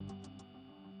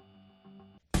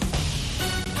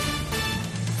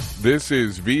This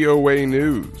is VOA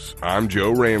News. I'm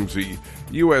Joe Ramsey.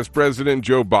 U.S. President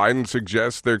Joe Biden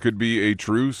suggests there could be a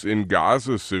truce in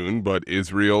Gaza soon, but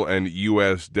Israel and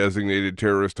U.S. designated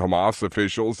terrorist Hamas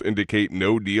officials indicate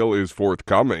no deal is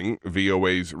forthcoming.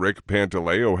 VOA's Rick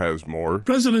Pantaleo has more.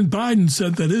 President Biden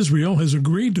said that Israel has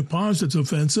agreed to pause its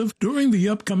offensive during the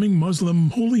upcoming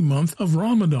Muslim holy month of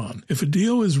Ramadan if a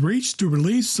deal is reached to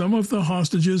release some of the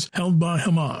hostages held by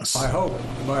Hamas. I hope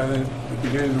by the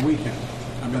beginning of the weekend.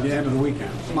 The end of the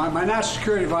weekend. My national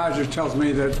security advisor tells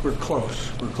me that we're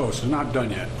close. It's not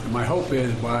done yet. And my hope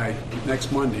is by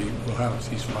next Monday we'll have a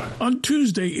ceasefire. On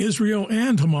Tuesday, Israel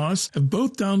and Hamas have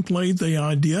both downplayed the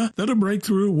idea that a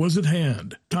breakthrough was at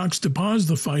hand. Talks to pause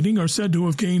the fighting are said to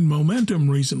have gained momentum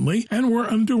recently and were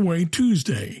underway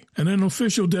Tuesday. And an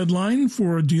official deadline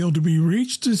for a deal to be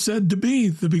reached is said to be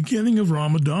the beginning of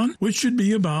Ramadan, which should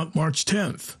be about March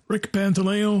 10th. Rick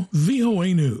Pantaleo,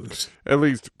 VOA News. At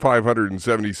least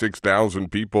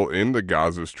 576,000 people in the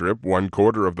Gaza Strip,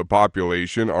 1/4 of the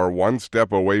population, are one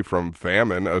step away from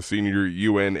famine, a senior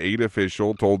UN aid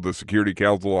official told the Security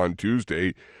Council on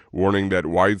Tuesday, warning that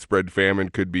widespread famine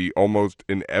could be almost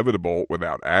inevitable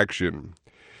without action.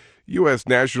 U.S.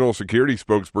 National Security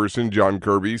spokesperson John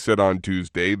Kirby said on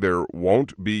Tuesday there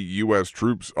won't be U.S.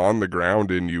 troops on the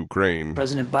ground in Ukraine.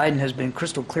 President Biden has been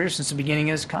crystal clear since the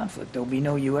beginning of this conflict. There will be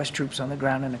no U.S. troops on the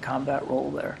ground in a combat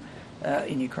role there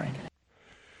in Ukraine.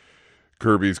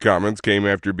 Kirby's comments came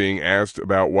after being asked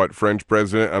about what French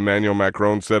President Emmanuel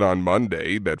Macron said on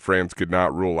Monday, that France could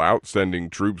not rule out sending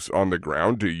troops on the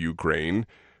ground to Ukraine.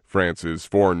 France's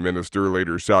foreign minister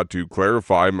later sought to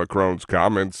clarify Macron's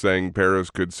comments, saying Paris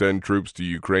could send troops to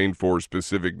Ukraine for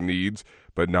specific needs,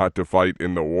 but not to fight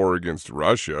in the war against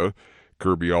Russia.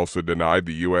 Kirby also denied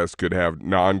the U.S. could have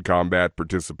non-combat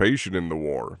participation in the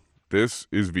war. This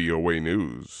is VOA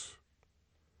News.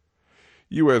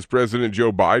 U.S. President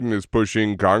Joe Biden is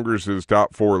pushing Congress's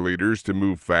top 4 leaders to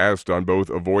move fast on both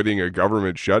avoiding a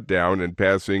government shutdown and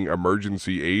passing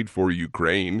emergency aid for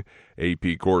Ukraine.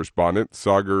 AP correspondent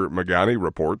Sagar Magani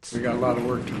reports. We got a lot of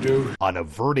work to do on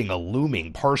averting a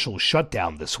looming partial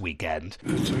shutdown this weekend.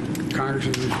 It's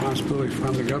Congress's responsibility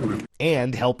from the government.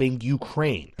 And helping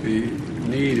Ukraine. The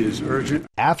need is urgent.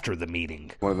 After the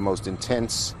meeting, one of the most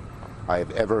intense I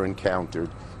have ever encountered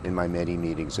in my many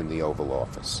meetings in the Oval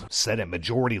Office. Senate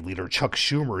Majority Leader Chuck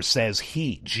Schumer says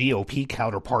he, GOP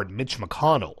counterpart Mitch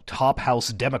McConnell, top House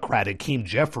Democrat Hakeem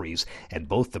Jeffries, and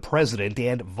both the president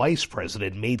and vice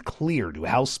president made clear to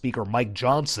House Speaker Mike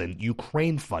Johnson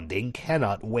Ukraine funding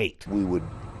cannot wait. We would,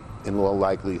 in all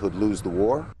likelihood, lose the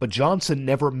war. But Johnson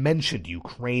never mentioned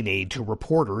Ukraine aid to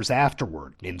reporters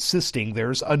afterward, insisting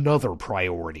there's another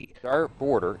priority. Our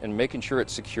border and making sure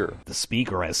it's secure. The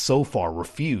speaker has so far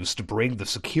refused to bring the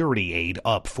security aid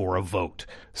up for a vote.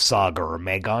 Sagar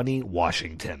Magani,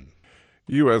 Washington.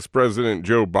 U.S. President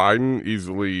Joe Biden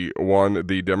easily won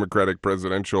the Democratic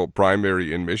presidential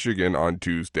primary in Michigan on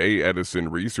Tuesday, Edison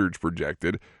Research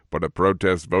projected, but a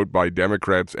protest vote by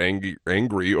Democrats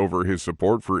angry over his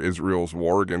support for Israel's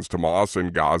war against Hamas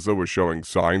in Gaza was showing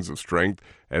signs of strength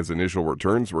as initial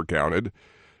returns were counted.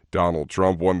 Donald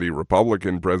Trump won the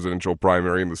Republican presidential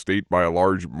primary in the state by a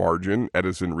large margin,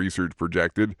 Edison Research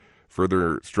projected,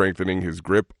 further strengthening his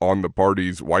grip on the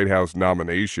party's White House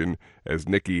nomination as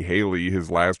Nikki Haley,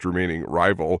 his last remaining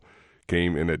rival,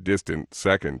 came in a distant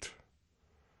second.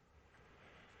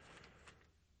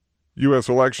 U.S.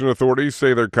 election authorities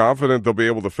say they're confident they'll be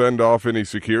able to fend off any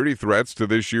security threats to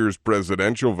this year's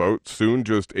presidential vote, soon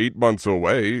just 8 months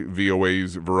away.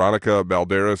 VOA's Veronica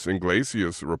Balderas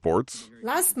Iglesias reports.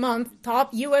 Last month,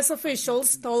 top U.S.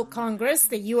 officials told Congress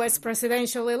the U.S.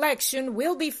 presidential election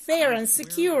will be fair and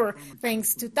secure,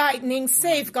 thanks to tightening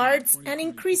safeguards and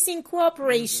increasing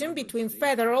cooperation between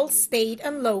federal, state,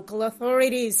 and local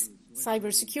authorities.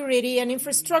 Cybersecurity and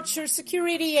Infrastructure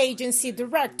Security Agency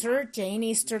Director Jane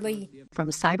Easterly.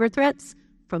 From cyber threats,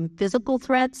 from physical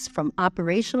threats, from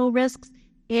operational risks,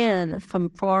 and from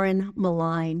foreign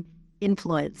malign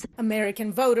influence.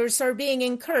 American voters are being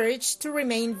encouraged to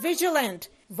remain vigilant,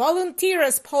 volunteer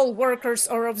as poll workers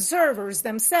or observers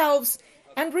themselves,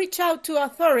 and reach out to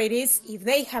authorities if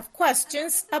they have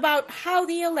questions about how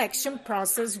the election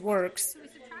process works.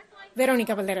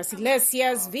 Veronica Balderas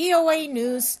Iglesias, VOA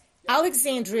News,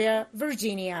 Alexandria,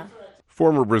 Virginia.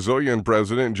 Former Brazilian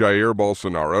President Jair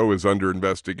Bolsonaro is under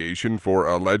investigation for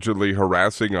allegedly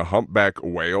harassing a humpback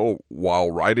whale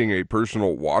while riding a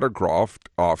personal watercraft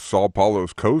off Sao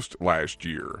Paulo's coast last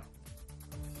year.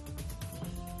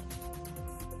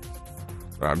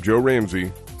 I'm Joe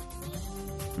Ramsey,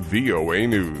 VOA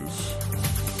News.